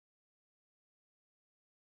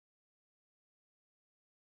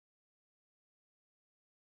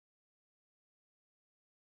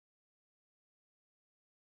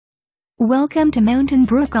Welcome to Mountain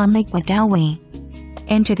Brook on Lake Wedowee.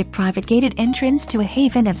 Enter the private gated entrance to a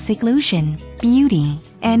haven of seclusion, beauty,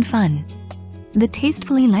 and fun. The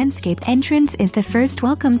tastefully landscaped entrance is the first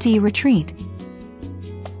welcome to your retreat.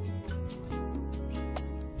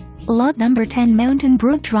 Lot number 10 Mountain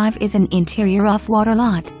Brook Drive is an interior off-water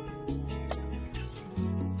lot.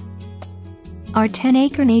 Our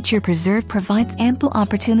 10-acre nature preserve provides ample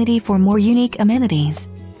opportunity for more unique amenities.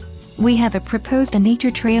 We have a proposed nature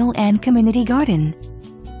trail and community garden.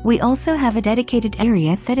 We also have a dedicated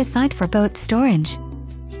area set aside for boat storage.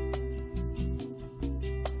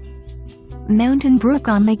 Mountain Brook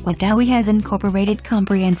on Lake Wedowee has incorporated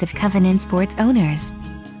comprehensive covenants for its owners.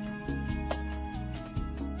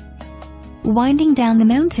 Winding down the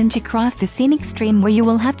mountain to cross the scenic stream where you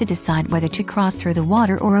will have to decide whether to cross through the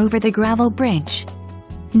water or over the gravel bridge.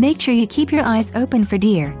 Make sure you keep your eyes open for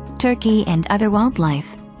deer, turkey, and other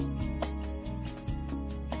wildlife.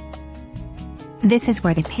 This is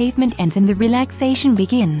where the pavement ends and the relaxation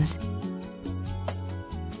begins.